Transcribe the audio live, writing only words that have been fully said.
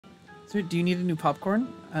So do you need a new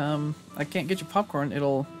popcorn? I can't get you popcorn.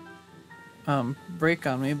 It'll break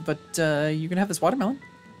on me, but you can have this watermelon.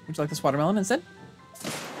 Would you like this watermelon instead?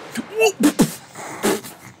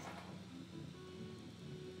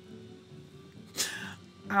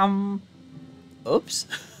 Oops.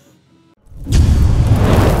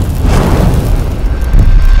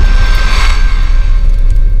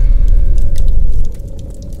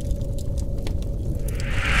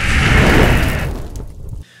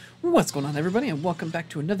 What's going on, everybody, and welcome back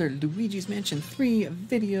to another Luigi's Mansion 3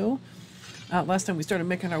 video. Last time we started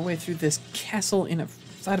making our way through this castle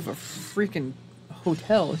inside of a freaking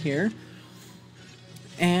hotel here.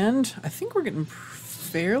 And I think we're getting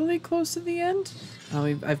fairly close to the end.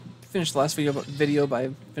 I've finished the last video by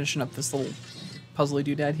finishing up this little puzzly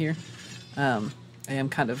doodad here. I am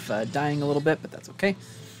kind of dying a little bit, but that's okay.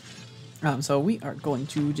 So we are going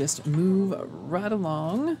to just move right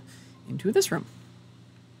along into this room.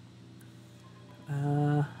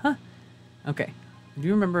 Okay. Do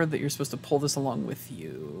you remember that you're supposed to pull this along with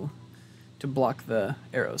you to block the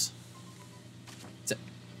arrows? That's it.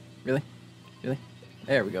 Really? Really?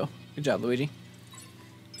 There we go. Good job, Luigi.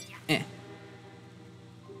 Eh.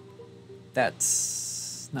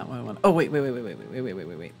 That's not what I want. Oh, wait.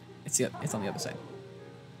 It's on the other side.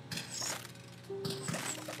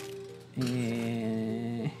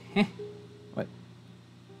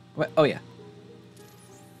 What? Oh, yeah.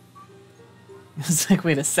 It's like,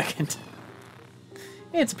 wait a second.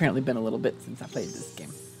 It's apparently been a little bit since I played this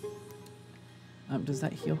game. Does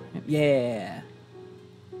that heal? Yeah.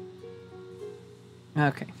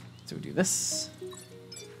 Okay, so we do this.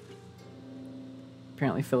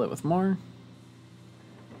 Apparently fill it with more.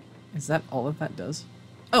 Is that all of that does?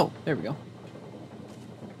 Oh, there we go.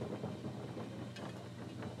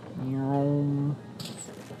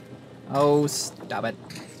 Oh, stop it.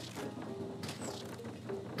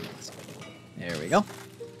 There we go.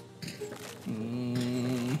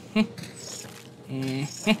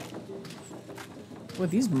 Boy,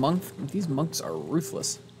 these monks are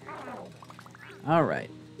ruthless. All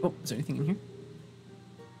right. Oh, is there anything in here?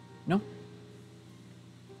 No?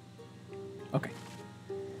 Okay.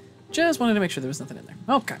 Just wanted to make sure there was nothing in there.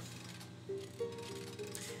 Okay.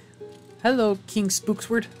 Hello, King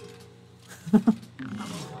Spooksward.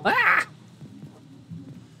 Ah!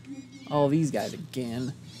 All these guys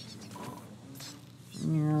again.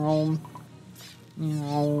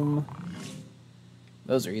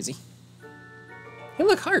 Those are easy. Hey,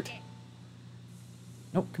 look, heart.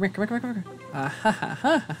 Nope, come here. Ah, ha, ha,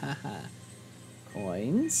 ha, ha, ha.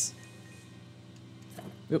 Coins.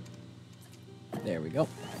 Oop. There we go.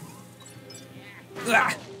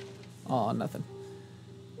 Ah! Oh, nothing.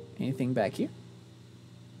 Anything back here?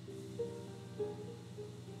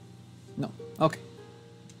 No. Okay.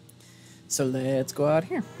 So let's go out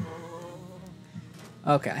here.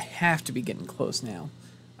 Okay, I have to be getting close now.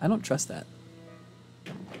 I don't trust that.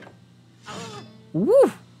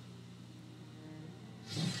 Woo!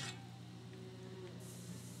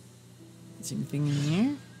 Is anything in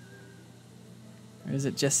here? Or is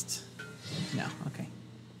it just... No, okay.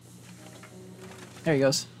 There he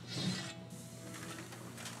goes.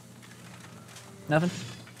 Nothing?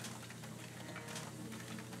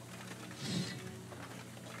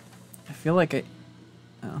 I feel like I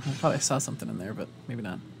thought I saw something in there, but maybe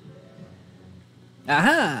not.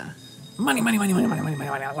 Aha! Money.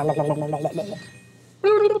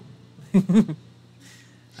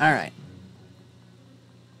 All right.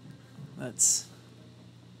 Let's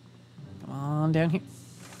come on down here.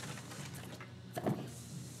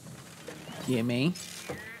 Gimme.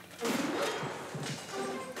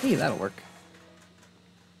 Hey, that'll work.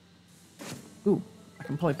 Ooh, I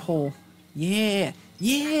can probably pull. Yeah,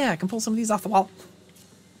 I can pull some of these off the wall.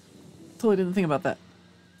 Totally didn't think about that.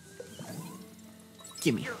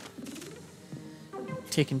 Gimme.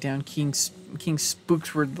 Taking down King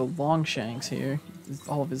Spooksward the Longshanks here.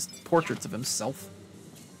 All of his portraits of himself.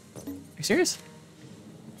 Are you serious?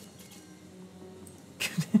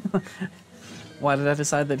 Why did I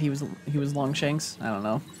decide that he was Longshanks? I don't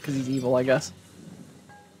know. Because he's evil, I guess.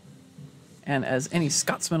 And as any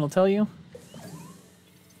Scotsman will tell you,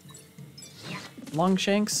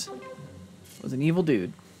 Longshanks was an evil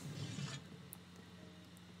dude.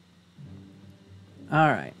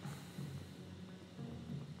 Alright.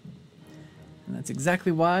 And that's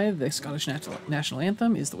exactly why the Scottish national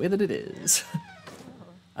anthem is the way that it is.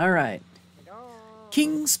 Alright.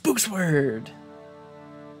 King Spooksward!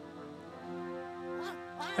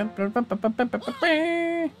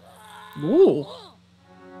 Ooh.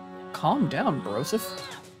 Calm down, Broseph.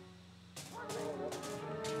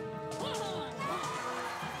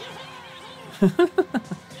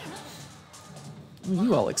 What are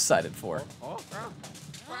you all excited for?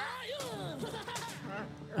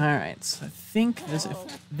 Alright, so I think this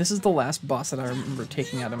is the last boss that I remember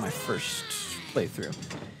taking out in my first playthrough.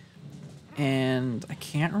 And I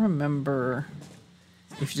can't remember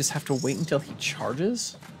if you just have to wait until he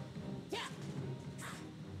charges.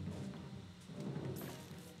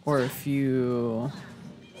 Or if you...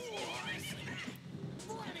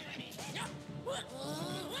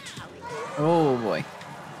 Oh boy.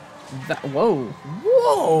 Whoa.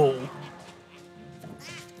 Whoa!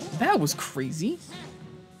 That was crazy.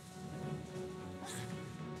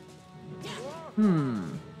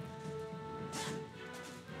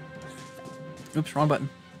 Oops, wrong button.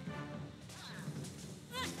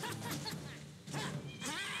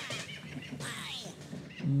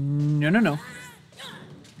 No, no, no.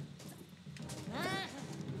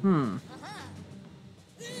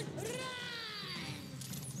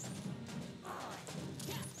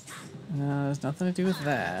 There's nothing to do with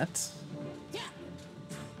that. Okay,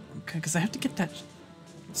 because I have to get that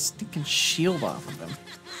stinking shield off of him.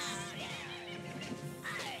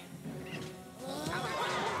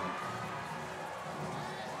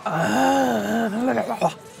 I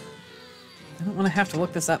don't want to have to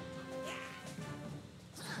look this up.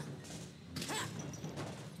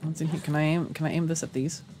 What's in here? Can I aim this at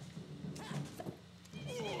these?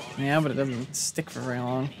 Yeah, but it doesn't stick for very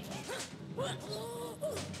long.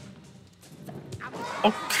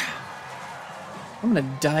 Okay. I'm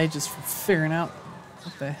gonna die just for figuring out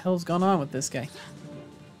what the hell's going on with this guy.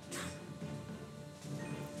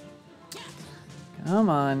 Come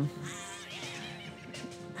on.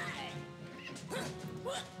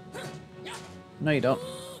 No, you don't.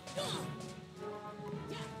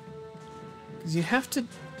 Because you have to...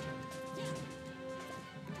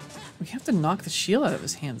 We have to knock the shield out of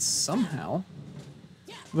his hands somehow.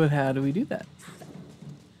 But how do we do that?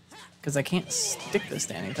 Because I can't stick this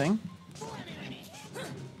to anything.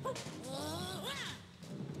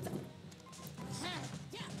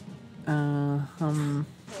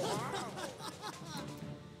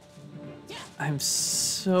 I'm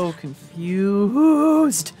so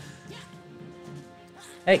confused.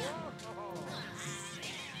 Hey.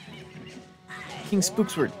 King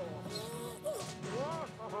Spooksward.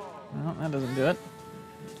 Well, that doesn't do it.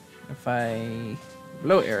 If I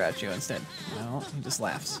blow air at you instead. No, he just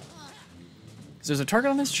laughs. So there's a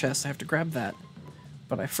target on his chest, I have to grab that.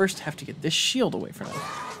 But I first have to get this shield away from him.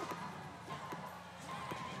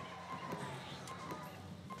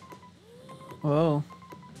 Whoa.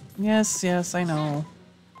 Yes, yes, I know.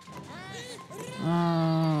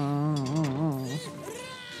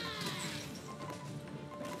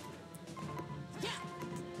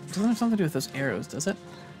 Doesn't have something to do with those arrows, does it?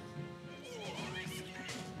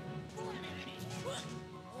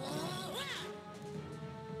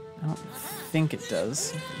 I don't think it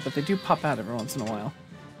does, but they do pop out every once in a while.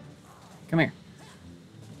 Come here.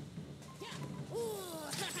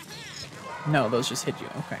 No, those just hit you.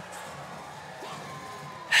 Okay.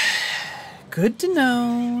 Good to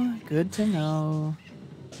know. Good to know.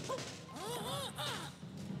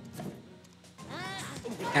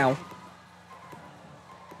 Ow.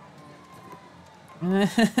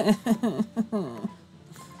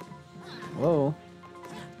 Whoa.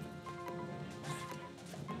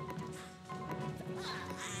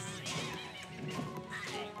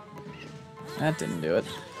 That didn't do it.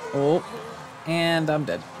 Oh. And I'm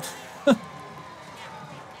dead. God,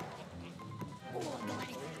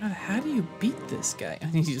 how do you beat this guy? I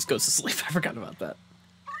think he just goes to sleep. I forgot about that.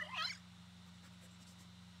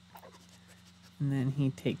 And then he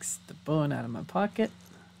takes the bone out of my pocket.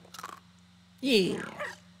 Yeah.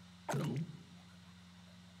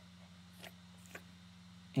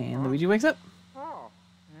 And Luigi wakes up.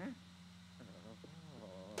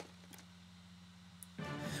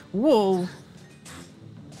 Whoa.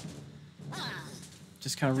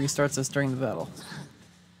 Just kind of restarts us during the battle.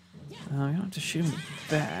 You don't have to shoot him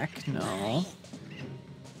back. No.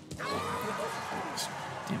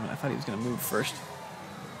 Damn it, I thought he was going to move first.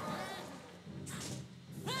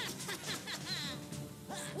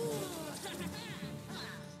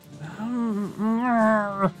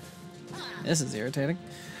 This is irritating.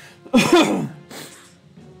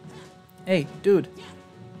 Hey, dude.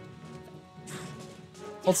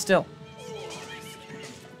 Hold still.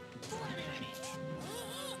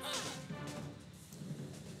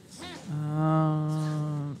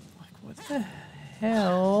 Like what the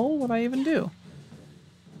hell would I even do?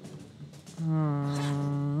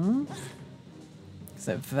 Because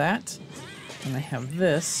I have that, and I have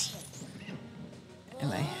this,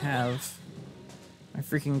 and I have my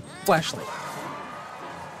freaking flashlight.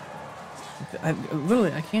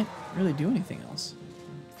 Literally, I can't really do anything else.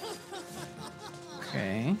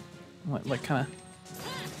 Okay. What, like, kind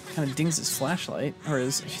of dings his flashlight, or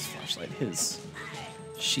his flashlight, his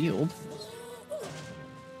shield.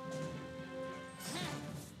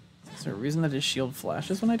 Is there a reason that his shield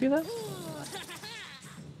flashes when I do that?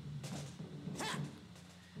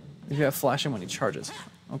 Maybe I flash him when he charges.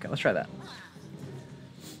 Okay, let's try that.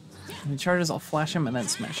 When he charges, I'll flash him and then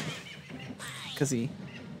smash him. Because he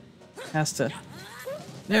has to...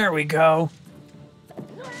 There we go!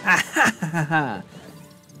 Ha ha ha ha!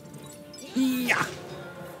 Yeah!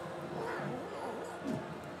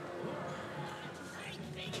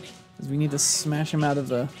 Because we need to smash him out of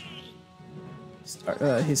the...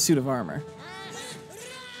 his suit of armor.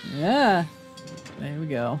 Yeah! There we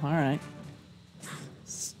go. Alright.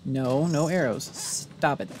 No, no arrows.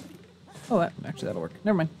 Stop it. Oh, actually that'll work.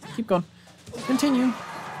 Never mind. Keep going. Continue.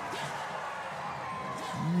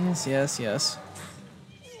 Yes, yes, yes.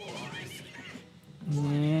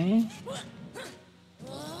 Yeah.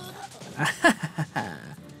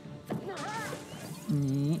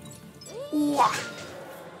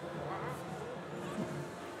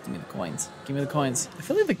 Give me the coins. Give me the coins. I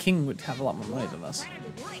feel like the king would have a lot more money than us.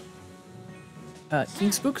 King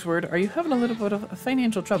Spooksward, are you having a little bit of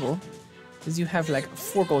financial trouble? Because you have like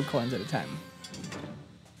 4 gold coins at a time.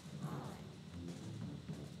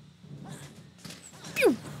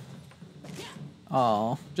 Pew!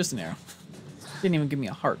 Oh, just an arrow. Didn't even give me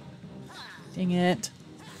a heart. Dang it.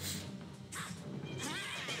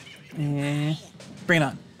 Bring it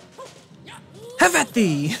on. Have at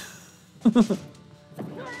thee!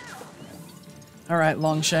 Alright,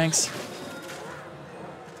 Longshanks.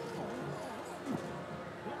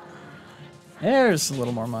 There's a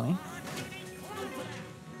little more money.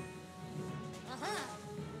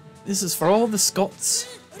 This is for all the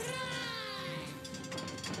Scots.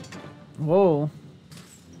 Whoa.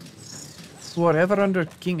 Whatever under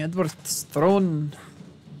King Edward's throne.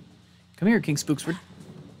 Come here, King Spooksward.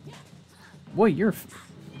 Boy, you're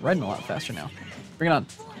riding a lot faster now. Bring it on.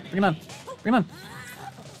 Bring it on. Bring it on.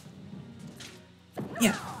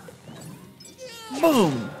 Yeah.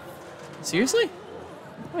 Boom. Seriously?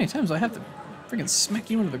 How many times do I have to freaking smack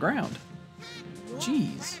you into the ground?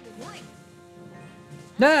 Jeez.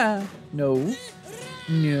 Nah. No.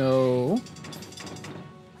 No.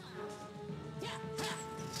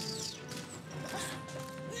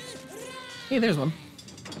 Hey, there's one.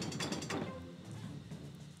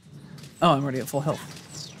 Oh, I'm already at full health.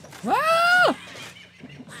 Ah!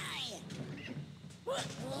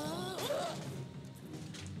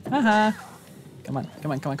 Haha. Come on,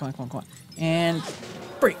 come on, come on, come on, come on, come on. And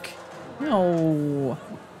break. No.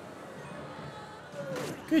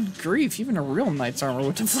 Good grief, even a real knight's armor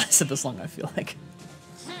wouldn't have lasted this long, I feel like.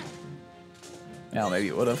 Well, maybe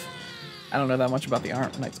it would have. I don't know that much about the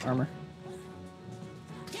knight's armor.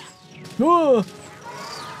 Whoa!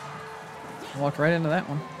 Walked right into that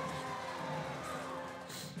one.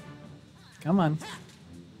 Come on.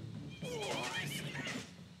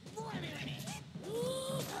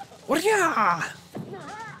 What ya?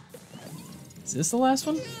 Is this the last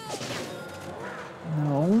one?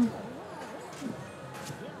 No.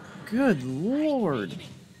 Good lord.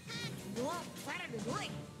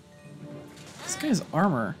 This guy's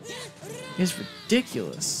armor is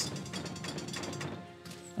ridiculous.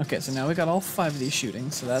 Okay, so now we got all 5 of these shooting,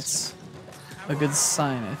 so that's a good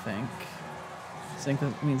sign, I think. I think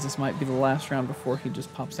that means this might be the last round before he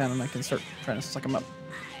just pops down and I can start trying to suck him up.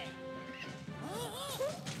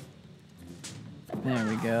 There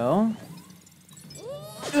we go.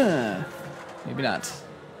 Maybe not.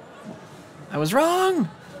 I was wrong!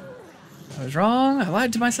 I was wrong. I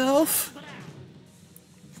lied to myself.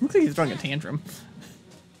 Looks like he's throwing a tantrum.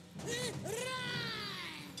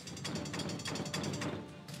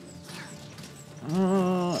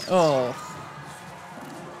 Oh.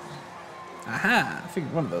 Aha! I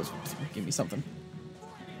figured one of those would give me something.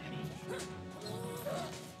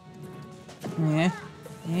 Yeah.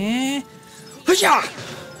 Yeah. Hoo-yah!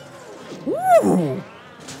 Woo!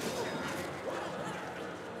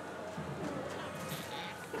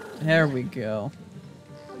 There we go.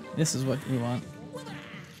 This is what we want.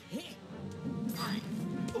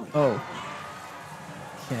 Oh.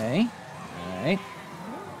 Okay. Alright.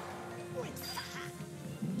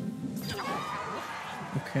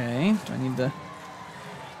 Okay. Do I need to...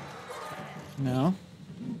 No.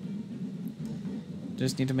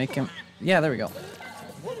 Just need to make him... Yeah, there we go.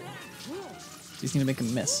 Just need to make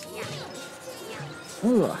him miss.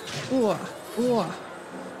 Ooh. Ooh. Ooh.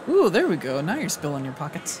 Ooh, there we go. Now you're spilling your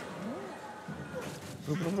pockets.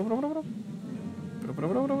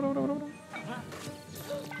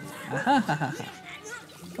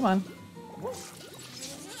 Come on.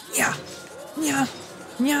 Yeah. Yeah.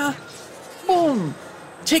 Yeah. Boom.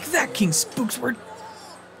 Take that, King Spooksward.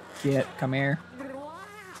 Get, come here.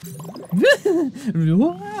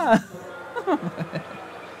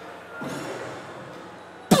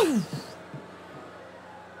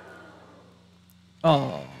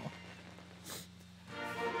 Oh.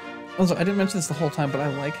 Also, I didn't mention this the whole time, but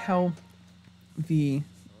I like how the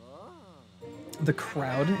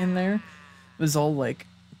crowd in there was all like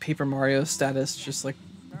Paper Mario status, just like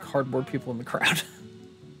cardboard people in the crowd.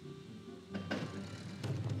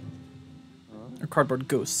 Or cardboard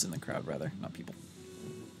ghosts in the crowd, rather, not people.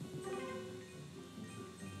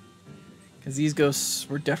 Because these ghosts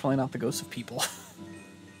were definitely not the ghosts of people.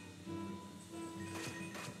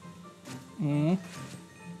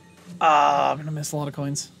 Ah, I'm gonna miss a lot of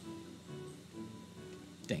coins.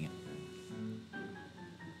 Dang it.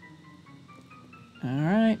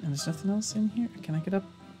 Alright, and there's nothing else in here. Can I get up?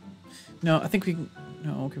 No, I think we can...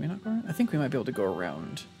 No, can we not go around? I think we might be able to go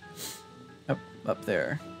around. Up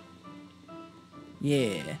there.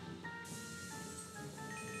 Yeah.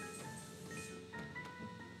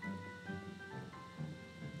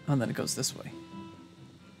 Oh, and then it goes this way.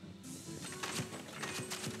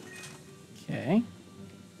 Okay.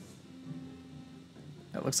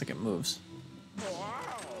 That looks like it moves.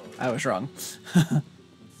 I was wrong.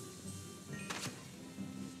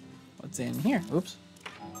 What's in here? Oops.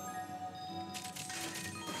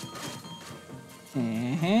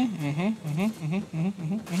 There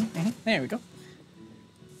we go.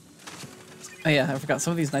 Oh yeah, I forgot.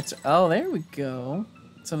 Some of these knights are... Oh, there we go.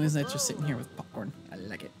 Some of these knights are sitting here with popcorn. I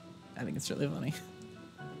like it. I think it's really funny.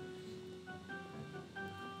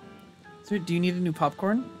 So, do you need a new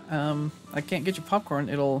popcorn? I can't get you popcorn.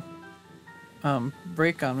 It'll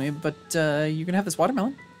break on me, but you can have this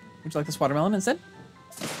watermelon. Would you like this watermelon instead?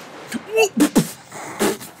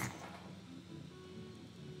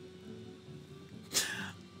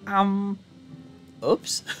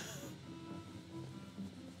 Oops.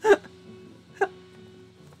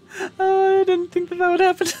 Oh, I didn't think that would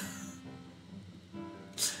happen.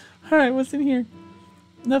 Alright, what's in here?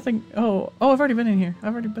 Nothing. Oh, I've already been in here.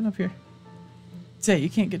 I've already been up here. Say, you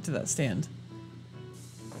can't get to that stand.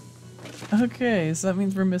 Okay, so that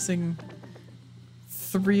means we're missing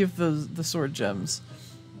 3 of the sword gems.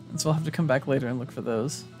 And so we'll have to come back later and look for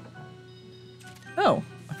those. Oh,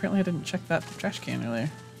 apparently I didn't check that trash can earlier.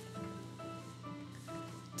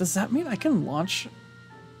 Does that mean I can launch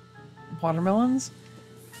watermelons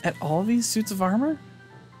at all these suits of armor?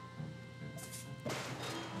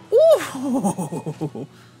 Ooh! Ooh!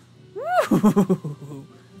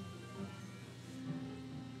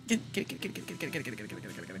 Get.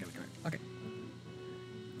 Okay.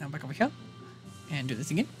 Now back over here. And do this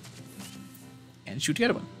again. And shoot the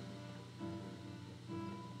other one.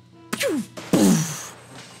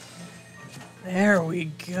 There we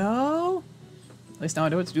go. At least now I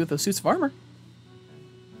know what to do with those suits of armor.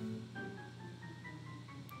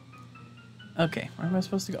 Okay, where am I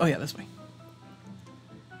supposed to go? Oh yeah, this way.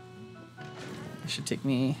 It should take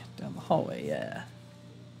me down the hallway, yeah.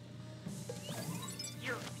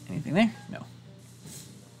 Anything there? No.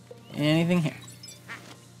 Anything here?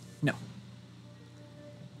 No.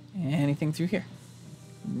 Anything through here?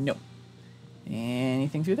 No.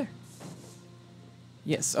 Anything through there?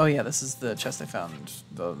 Yes. Oh yeah, this is the chest I found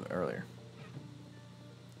earlier.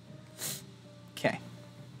 Okay.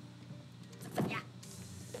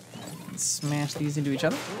 Smash these into each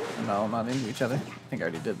other. No, not into each other. I think I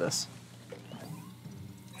already did this.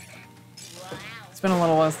 It's been a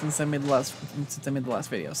little while since I made the last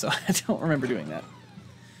video, so I don't remember doing that.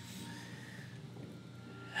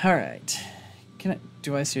 All right.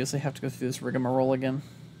 Do I seriously have to go through this rigmarole again?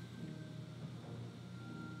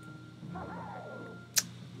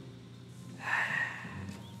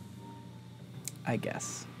 I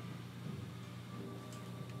guess.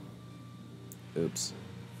 Oops.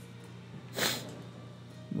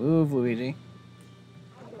 Move, Luigi.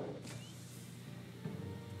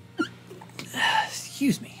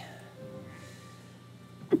 Excuse me.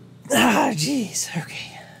 Ah, jeez.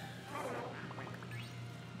 Okay.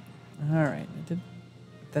 Alright, I did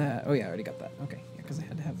that. Oh yeah, I already got that. Okay, yeah, because I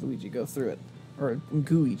had to have Luigi go through it. Or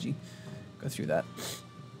Gooigi go through that.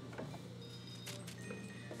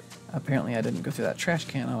 Apparently I didn't go through that trash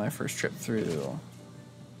can on my first trip through.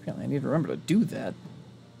 Apparently I need to remember to do that.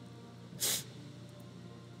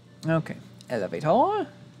 Okay. Elevator.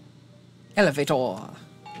 Elevator.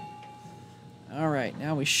 Alright,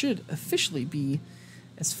 now we should officially be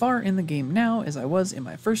as far in the game now as I was in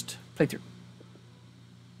my first playthrough.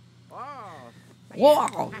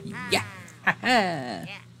 Whoa! Yeah! Ha-ha!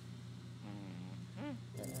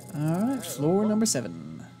 Alright, floor number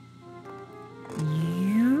 7.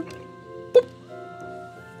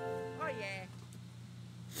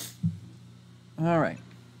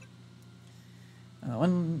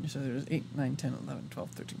 8, 9, 10, 11, 12,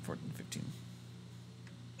 13, 14, 15.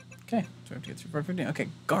 Okay, so I have to get through 4, 15. Okay,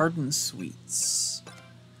 garden suites.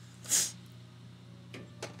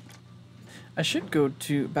 I should go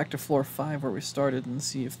back to floor 5 where we started and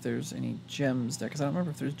see if there's any gems there, because I don't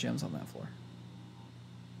remember if there's gems on that floor.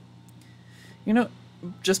 You know,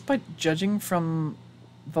 just by judging from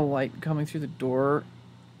the light coming through the door,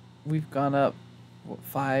 we've gone up, what,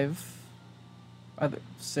 5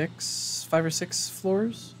 or 6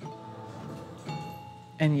 floors?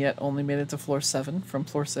 And yet only made it to floor 7 from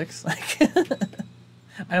floor 6. Like,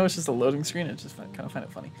 I know it's just a loading screen, I just kind of find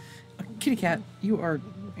it funny. Kitty cat, you are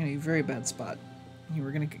in a very bad spot. You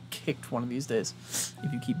are going to get kicked one of these days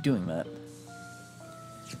if you keep doing that.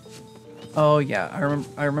 Oh yeah,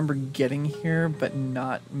 I remember getting here, but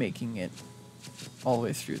not making it all the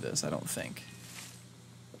way through this, I don't think.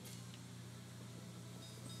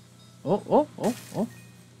 Oh, oh, oh, oh.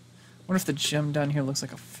 Wonder if the gem down here looks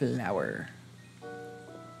like a flower.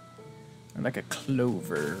 Or like a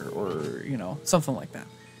clover, or, you know, something like that.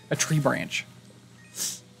 A tree branch.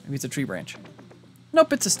 Maybe it's a tree branch.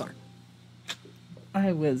 Nope, it's a star.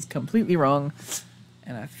 I was completely wrong.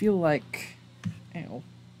 And I feel like... Ow.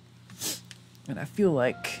 And I feel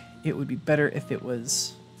like it would be better if it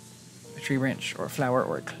was a tree branch, or a flower,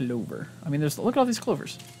 or a clover. I mean, look at all these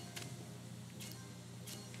clovers.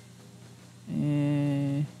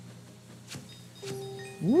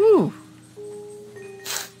 Woo!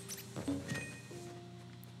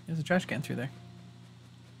 There's a trash can through there.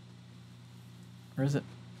 Or is it?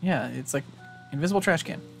 Yeah, it's like invisible trash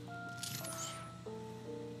can.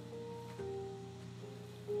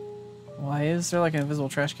 Why is there like an invisible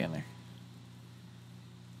trash can there?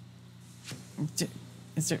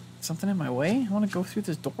 Is there something in my way? I want to go through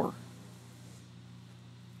this door.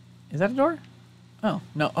 Is that a door? Oh,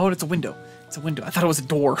 no. Oh, it's a window. It's a window. I thought it was a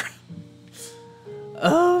door.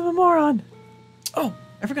 Oh, I'm a moron. Oh,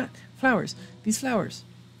 I forgot. Flowers. These flowers.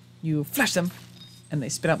 You flash them, and they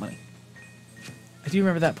spit out money. I do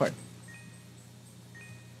remember that part.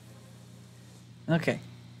 Okay.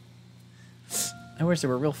 I wish there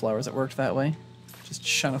were real flowers that worked that way. Just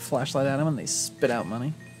shine a flashlight at them, and they spit out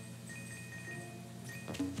money.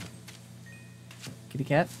 Kitty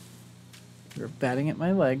cat, you're batting at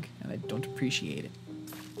my leg, and I don't appreciate it.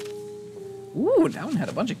 Ooh, that one had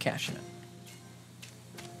a bunch of cash in it.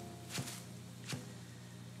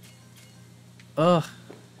 Ugh.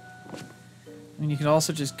 I mean, you could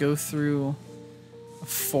also just go through a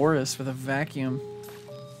forest with a vacuum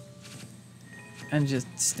and just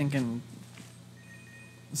stinking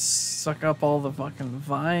suck up all the fucking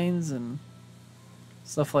vines and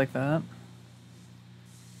stuff like that.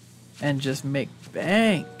 And just make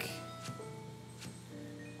bank.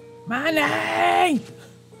 Money!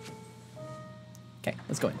 Okay,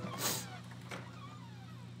 let's go in.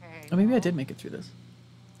 Oh, maybe I did make it through this.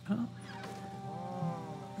 Oh.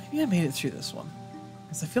 Maybe I made it through this one.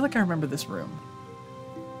 Because I feel like I remember this room.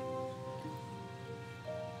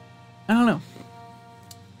 I don't know.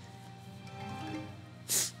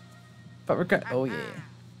 But we're good. Oh, yeah.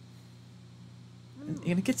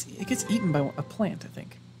 And it gets eaten by a plant, I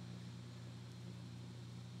think.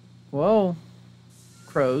 Whoa.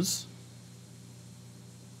 Crows.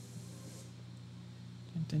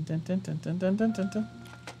 Dun, dun, dun, dun, dun, dun, dun, dun, dun.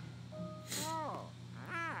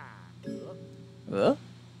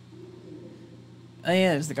 Oh,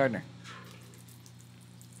 yeah, there's the gardener.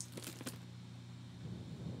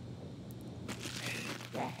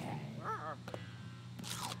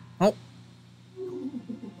 Oh.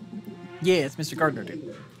 Yeah, it's Mr. Gardener,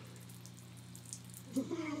 dude.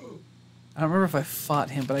 I don't remember if I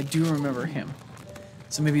fought him, but I do remember him.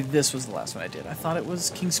 So maybe this was the last one I did. I thought it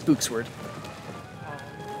was King Spooksward.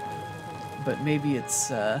 But maybe it's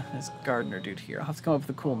this Gardener dude here. I'll have to come up with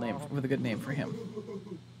a cool name, with a good name for him.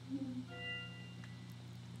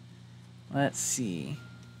 Let's see.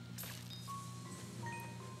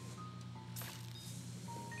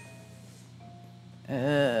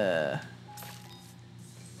 God,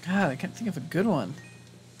 I can't think of a good one.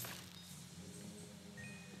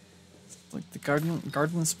 Like the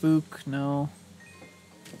garden spook, no.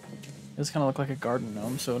 It does kind of look like a garden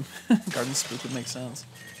gnome, so garden spook would make sense.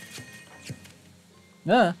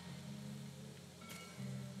 Ah.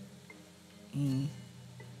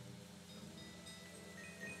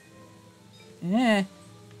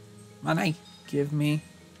 Money. Give me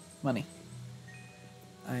money.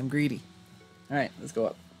 I am greedy. Alright, let's go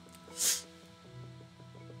up.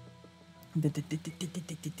 Can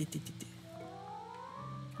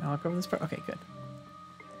I walk over this part? Okay, good.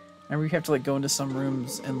 Remember, you have to like go into some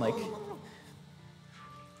rooms and like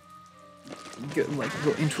go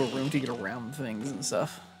into a room to get around things and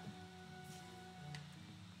stuff.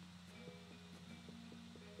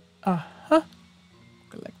 Uh-huh.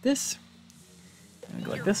 Go like this. And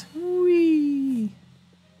go like this. Whee!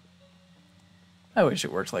 I wish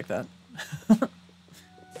it worked like that. And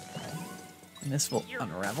this will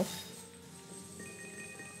unravel.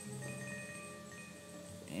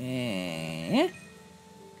 And...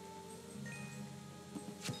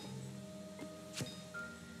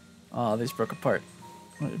 oh, these broke apart.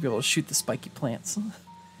 I want to be able to shoot the spiky plants.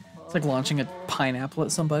 It's like launching a pineapple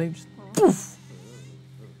at somebody. Just poof!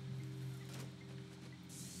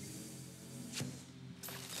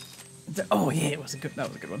 Oh yeah, it was a good. That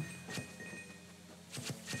was a good one.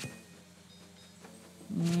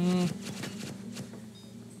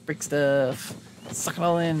 Break stuff. Suck it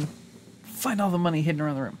all in. Find all the money hidden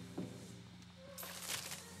around the room.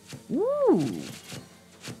 Woo!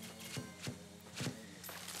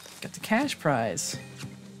 Got the cash prize.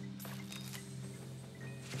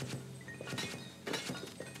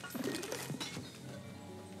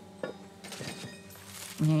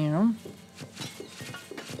 Yeah.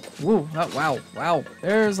 Whoa, oh, wow, wow.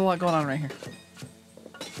 There's a lot going on right here.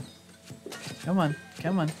 Come on,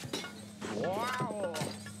 come on.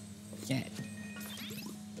 Yeah.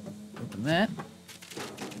 Open that.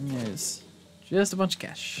 And there's just a bunch of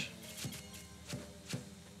cash.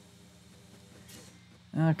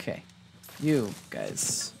 Okay. You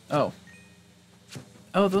guys. Oh.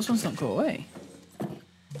 Oh, those ones don't go away.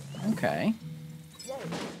 Okay.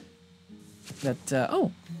 That,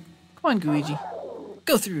 oh. Come on, Luigi.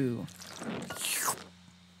 Go through.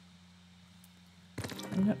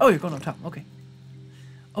 Oh, you're going up top. Okay.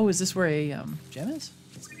 Oh, is this where a gem is?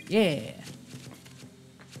 Yeah.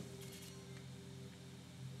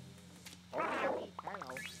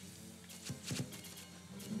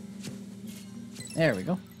 There we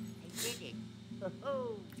go.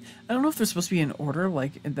 I don't know if there's supposed to be an order,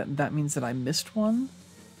 like that means that I missed one.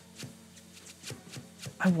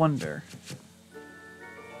 I wonder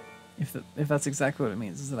if that's exactly what it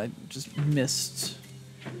means, is that I just missed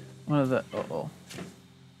one of the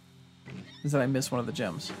is that I missed one of the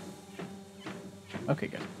gems. Okay,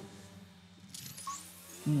 good.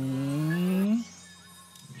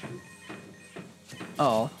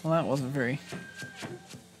 Oh, well that wasn't very...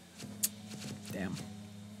 damn.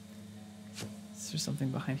 Is there something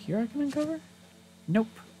behind here I can uncover? Nope.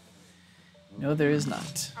 No, there is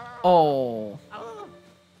not. Oh.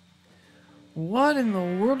 What in the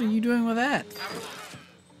world are you doing with that?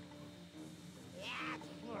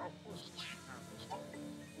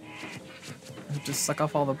 Just suck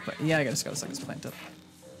off all the... yeah, I just gotta suck this plant up.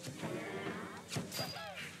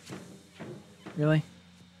 Really?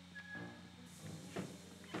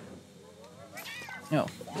 Oh,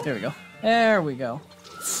 there we go. There we go.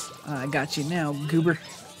 I got you now, goober.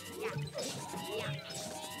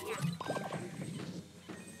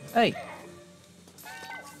 Hey!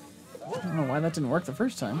 I don't know why that didn't work the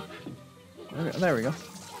first time. There we go.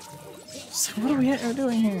 So what are we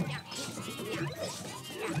doing here?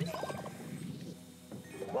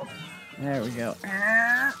 There we go.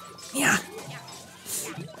 Yeah!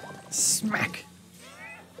 Smack!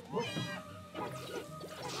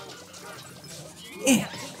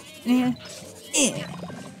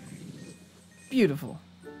 Beautiful.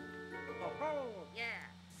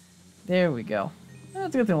 There we go.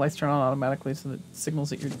 That's a good thing the lights turn on automatically so that it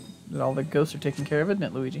signals that all the ghosts are taken care of, isn't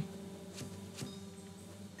it, Luigi?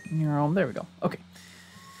 You're home. There we go. Okay.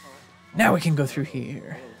 Now we can go through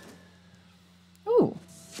here. Ooh.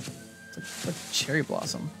 It's like cherry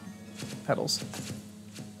blossom petals.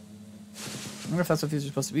 I wonder if that's what these are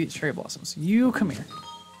supposed to be. It's cherry blossoms. You come here.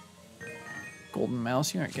 Golden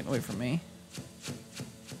mouse, you aren't getting away from me.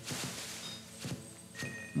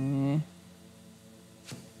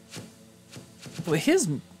 Boy, his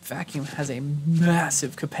vacuum has a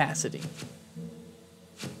massive capacity.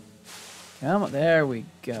 Come on, there we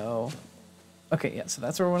go. Okay, yeah, so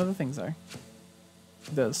that's where one of the things are.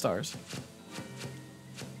 The stars.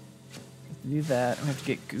 Do that. We have to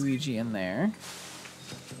get Luigi in there.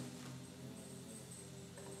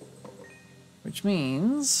 Which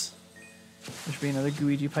means there should be another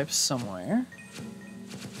Luigi pipe somewhere.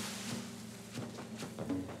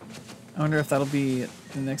 I wonder if that'll be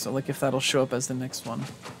the next one, like if that'll show up as the next one.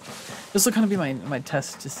 This will kind of be my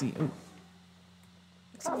test to see. Ooh.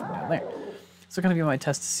 Except for down there. This will kind of be my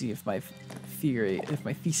test to see if my theory, if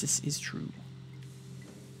my thesis is true.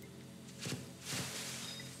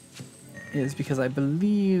 Is because I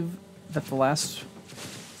believe that the last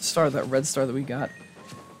star, that red star that we got,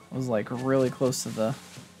 was like really close to it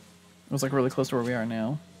was like really close to where we are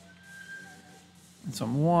now. And so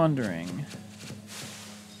I'm wondering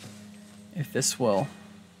if this will,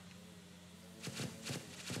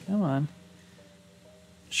 come on,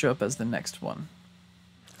 show up as the next one.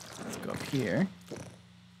 Let's go up here.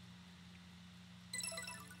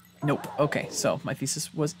 Nope. Okay, so my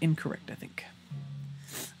thesis was incorrect, I think.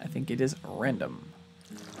 I think it is random.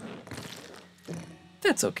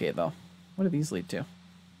 That's okay, though. What do these lead to?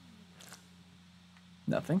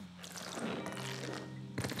 Nothing.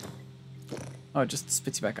 Oh, it just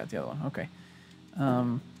spits you back out the other one. Okay.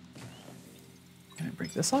 Can I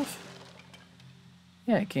break this off?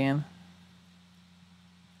 Yeah, I can.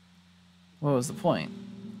 What was the point?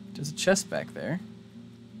 There's a chest back there.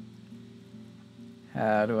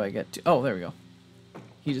 How do I get to... Oh, there we go.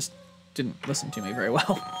 He just didn't listen to me very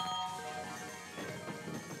well.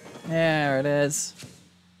 There it is.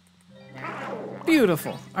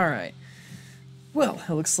 Beautiful. All right. Well,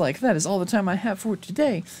 it looks like that is all the time I have for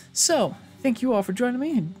today. So, thank you all for joining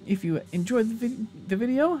me. And if you enjoyed the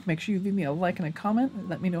video, make sure you leave me a like and a comment and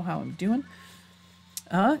let me know how I'm doing.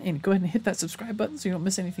 And go ahead and hit that subscribe button so you don't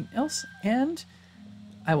miss anything else. And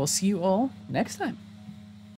I will see you all next time.